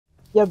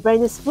Your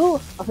brain is full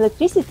of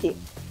electricity.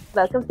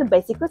 Welcome to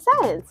Basic with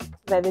Science,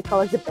 where we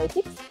cover the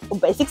basics of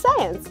basic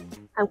science.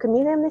 I'm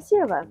Kamila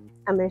Nasirova.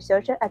 I'm a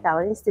researcher at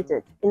our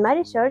institute. In my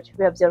research,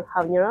 we observe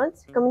how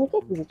neurons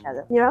communicate with each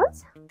other.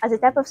 Neurons are the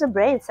type of the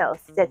brain cells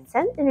that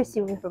send and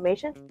receive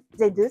information.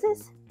 They do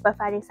this by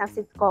finding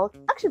something called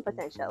action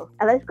potential,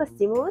 electrical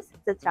stimulus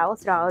that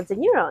travels throughout the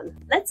neuron.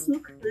 Let's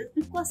look a little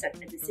bit closer at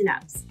the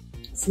synapse.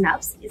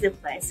 Synapse is a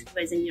place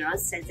where the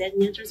neurons send their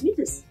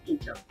neurotransmitters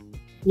into.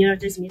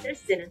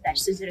 Neurotransmitters then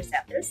attach to the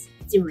receptors,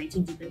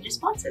 stimulating different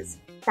responses.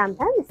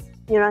 Sometimes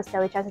neurons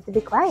tell each other to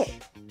be quiet.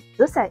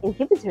 Those are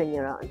inhibitory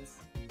neurons.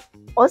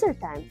 Other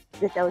times,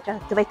 they tell each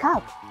other to wake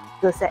up.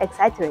 Those are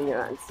excitatory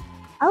neurons.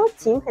 Our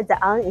team at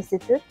the Allen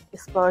Institute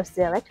explores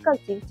the electrical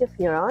activity of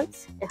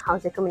neurons and how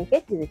they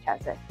communicate with each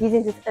other.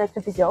 Using this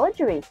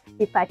electrophysiology,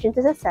 we patch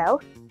into the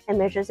cell and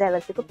measure their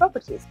electrical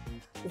properties.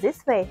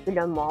 This way, we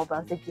learn more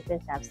about the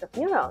different types of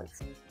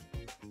neurons.